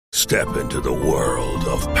Step into the world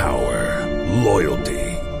of power, loyalty,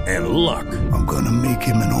 and luck. I'm gonna make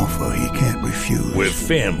him an offer he can't refuse. With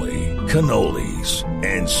family, cannolis,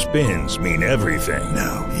 and spins mean everything.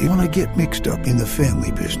 Now, you wanna get mixed up in the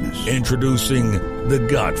family business. Introducing The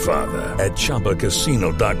Godfather at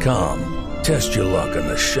ChumbaCasino.com. Test your luck in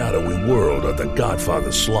the shadowy world of The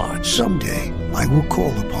Godfather slot. Someday, I will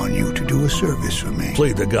call upon you to do a service for me.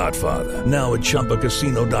 Play The Godfather now at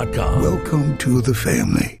ChumbaCasino.com. Welcome to the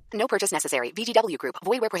family. No purchase necessary. VGW Group.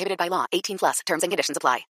 Void where prohibited by law. 18+. Terms and conditions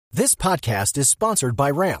apply. This podcast is sponsored by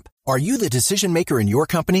Ramp. Are you the decision maker in your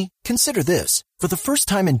company? Consider this. For the first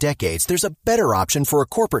time in decades, there's a better option for a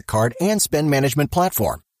corporate card and spend management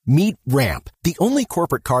platform. Meet Ramp, the only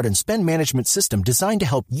corporate card and spend management system designed to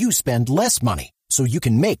help you spend less money so you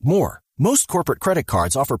can make more. Most corporate credit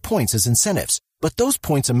cards offer points as incentives, but those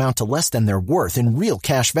points amount to less than their worth in real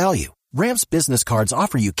cash value. Ramp's business cards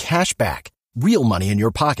offer you cash back, real money in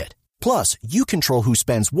your pocket. Plus, you control who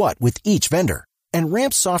spends what with each vendor. And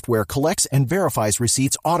Ramp's software collects and verifies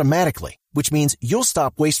receipts automatically, which means you'll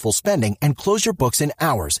stop wasteful spending and close your books in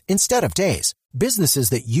hours instead of days. Businesses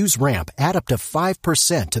that use Ramp add up to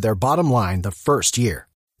 5% to their bottom line the first year.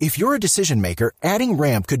 If you're a decision maker, adding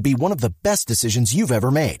Ramp could be one of the best decisions you've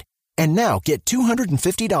ever made. And now get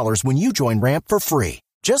 $250 when you join Ramp for free.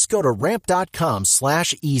 Just go to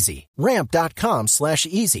ramp.com/easy.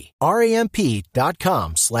 Ramp.com/easy.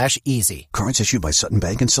 RAMP.com/easy. Cards issued by Sutton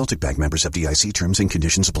Bank and Celtic Bank, members of FDIC. Terms and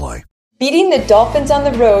conditions apply. Beating the Dolphins on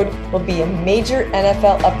the road will be a major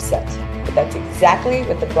NFL upset, but that's exactly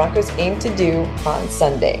what the Broncos aim to do on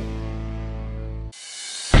Sunday.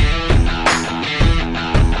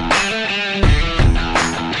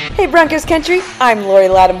 Hey Broncos Country, I'm Lori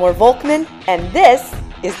Lattimore-Volkman, and this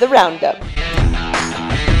is The Roundup.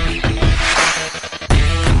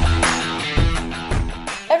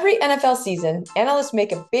 Every NFL season, analysts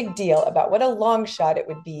make a big deal about what a long shot it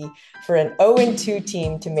would be for an 0-2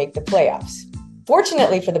 team to make the playoffs.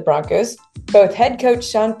 Fortunately for the Broncos, both head coach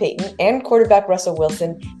Sean Payton and quarterback Russell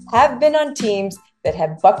Wilson have been on teams that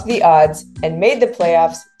have bucked the odds and made the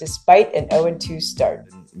playoffs despite an 0-2 start.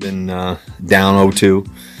 Been down 0-2.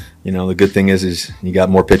 You know, the good thing is you got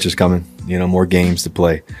more pitches coming, more games to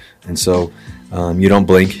play. And so you don't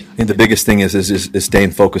blink. I think the biggest thing is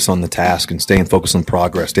staying focused on the task and staying focused on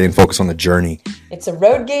progress, staying focused on the journey. It's a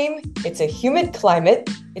road game, it's a humid climate,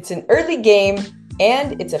 it's an early game,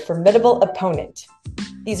 and it's a formidable opponent.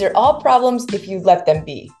 These are all problems if you let them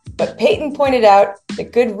be. But Peyton pointed out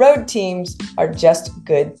that good road teams are just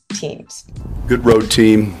good teams. Good road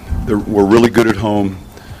team. We're really good at home.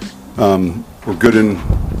 We're good in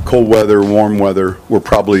cold weather, warm weather. We're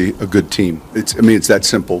probably a good team. It's that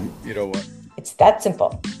simple. You know what? It's that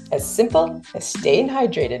simple. As simple as staying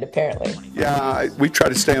hydrated, apparently. Yeah, we try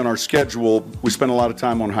to stay on our schedule. We spend a lot of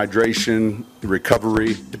time on hydration,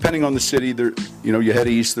 recovery. Depending on the city, you head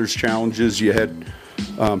east, there's challenges. You head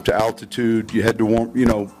to altitude. You head to warm.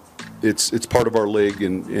 It's part of our league,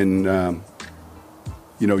 and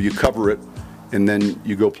you cover it, and then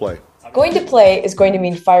you go play. Going to play is going to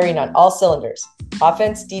mean firing on all cylinders,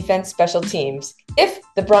 offense, defense, special teams, if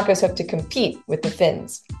the Broncos hope to compete with the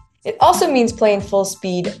Finns. It also means playing full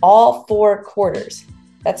speed all 4 quarters.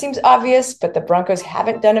 That seems obvious, but the Broncos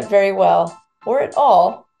haven't done it very well, or at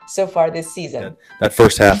all, so far this season. That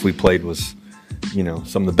first half we played was,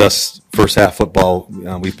 some of the best first half football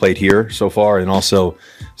we've played here so far, and also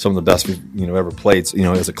some of the best we've ever played,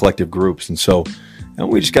 as a collective groups. And so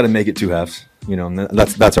we just got to make it 2 halves. And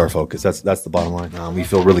that's our focus. That's the bottom line. We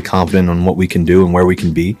feel really confident on what we can do and where we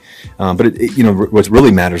can be. But what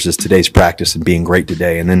really matters is today's practice and being great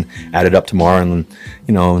today, and then add it up tomorrow, and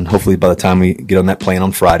and hopefully by the time we get on that plane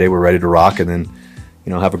on Friday, we're ready to rock, and then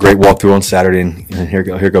have a great walkthrough on Saturday, and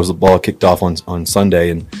here goes the ball kicked off on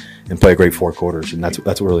Sunday, and play a great 4 quarters, and that's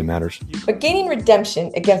what really matters. But gaining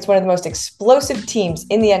redemption against one of the most explosive teams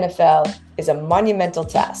in the NFL is a monumental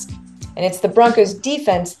task. And it's the Broncos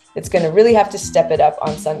defense that's going to really have to step it up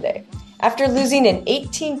on Sunday. After losing an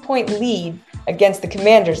 18-point lead against the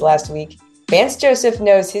Commanders last week, Vance Joseph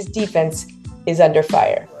knows his defense is under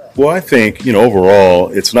fire. Well, I think, overall,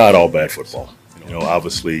 it's not all bad football.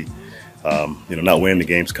 Obviously, not winning the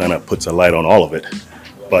games kind of puts a light on all of it.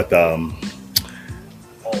 But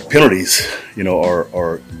penalties,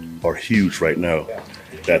 are huge right now.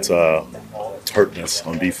 That's hurting us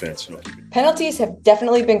on defense. Penalties have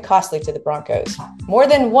definitely been costly to the Broncos. More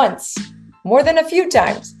than once, more than a few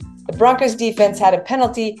times, the Broncos defense had a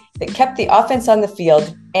penalty that kept the offense on the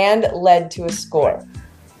field and led to a score.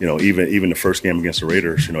 Even the first game against the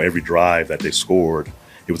Raiders, every drive that they scored,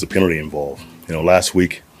 it was a penalty involved. Last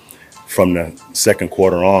week, from the second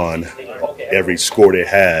quarter on, every score they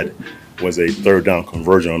had was a third down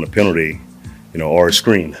conversion on a penalty, or a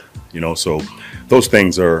screen, so those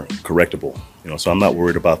things are correctable, so I'm not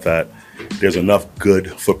worried about that. There's enough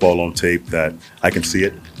good football on tape that I can see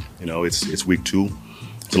it. It's week 2.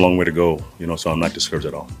 It's a long way to go, so I'm not discouraged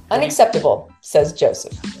at all. Unacceptable, says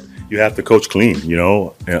Joseph. You have to coach clean,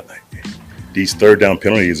 These third down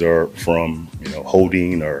penalties are from,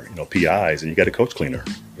 holding or, PIs, and you got to coach cleaner,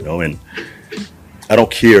 and I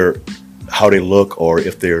don't care how they look or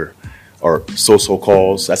if they're so-so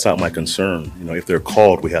calls. That's not my concern. If they're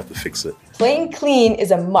called, we have to fix it. Playing clean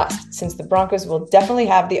is a must, since the Broncos will definitely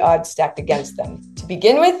have the odds stacked against them. To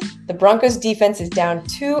begin with, the Broncos defense is down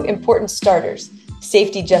 2 important starters,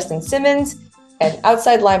 safety Justin Simmons and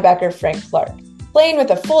outside linebacker Frank Clark. Playing with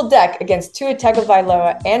a full deck against Tua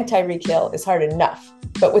Tagovailoa and Tyreek Hill is hard enough,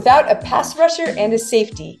 but without a pass rusher and a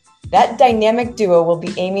safety, that dynamic duo will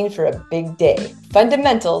be aiming for a big day.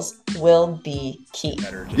 Fundamentals will be key.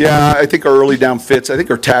 Yeah, I think our early down fits. I think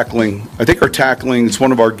our tackling is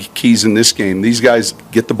one of our keys in this game. These guys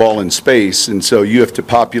get the ball in space, and so you have to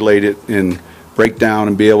populate it and break down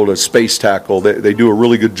and be able to space tackle. They do a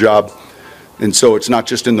really good job. And so it's not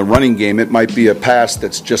just in the running game. It might be a pass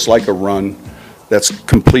that's just like a run that's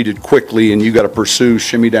completed quickly, and you got to pursue,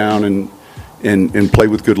 shimmy down, and play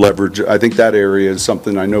with good leverage. I think that area is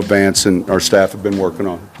something I know Vance and our staff have been working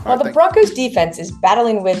on. While the Broncos defense is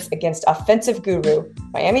battling wits against offensive guru,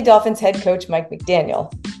 Miami Dolphins head coach Mike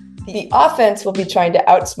McDaniel, the offense will be trying to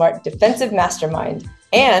outsmart defensive mastermind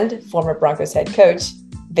and former Broncos head coach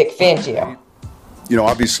Vic Fangio.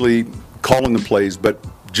 Obviously calling the plays, but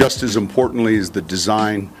just as importantly is the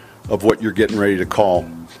design of what you're getting ready to call.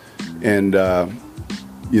 And,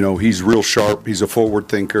 he's real sharp. He's a forward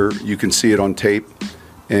thinker. You can see it on tape.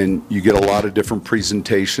 And you get a lot of different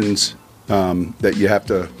presentations that you have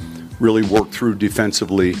to really work through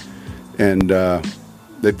defensively. And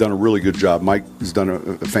they've done a really good job. Mike has done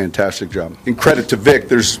a fantastic job. And credit to Vic,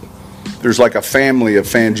 there's like a family of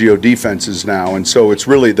Fangio defenses now. And so it's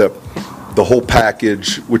really the whole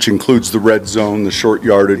package, which includes the red zone, the short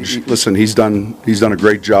yardage. Listen, he's done a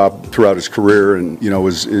great job throughout his career, and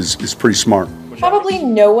is pretty smart. Probably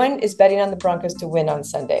no one is betting on the Broncos to win on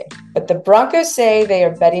Sunday, but the Broncos say they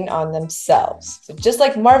are betting on themselves. So just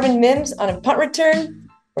like Marvin Mims on a punt return,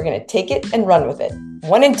 we're going to take it and run with it.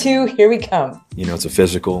 1 and 2, here we come. It's a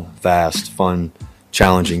physical, fast, fun,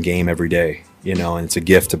 challenging game every day. And it's a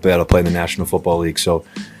gift to be able to play in the National Football League. So,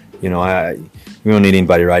 we don't need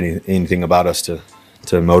anybody writing anything about us to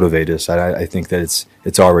motivate us. I think that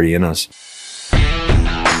it's already in us.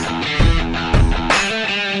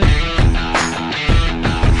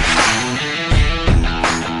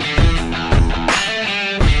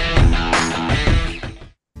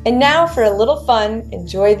 And now for a little fun,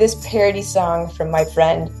 enjoy this parody song from my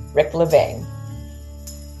friend Rick Levain.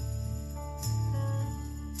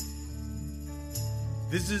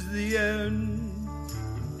 This is the end,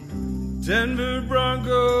 Denver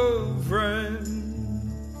Bronco friend.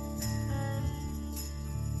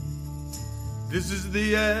 This is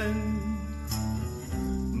the end,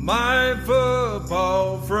 my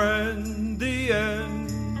football friend. The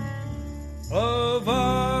end of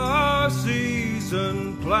our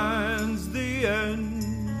season plans. The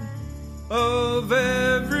end of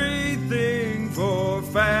everything for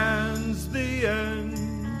fans. The end.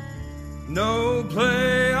 No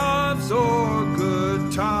playoffs or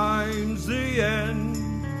good times, the end.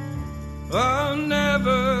 I'll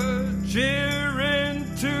never cheer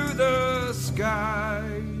into the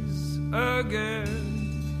skies again.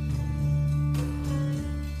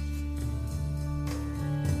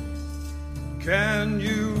 Can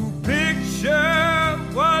you picture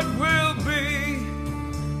what will be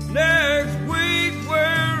next week?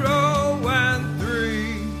 We're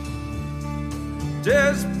 0-3.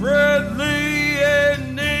 Desperately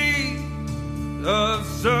in need of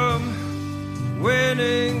some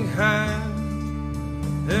winning hand.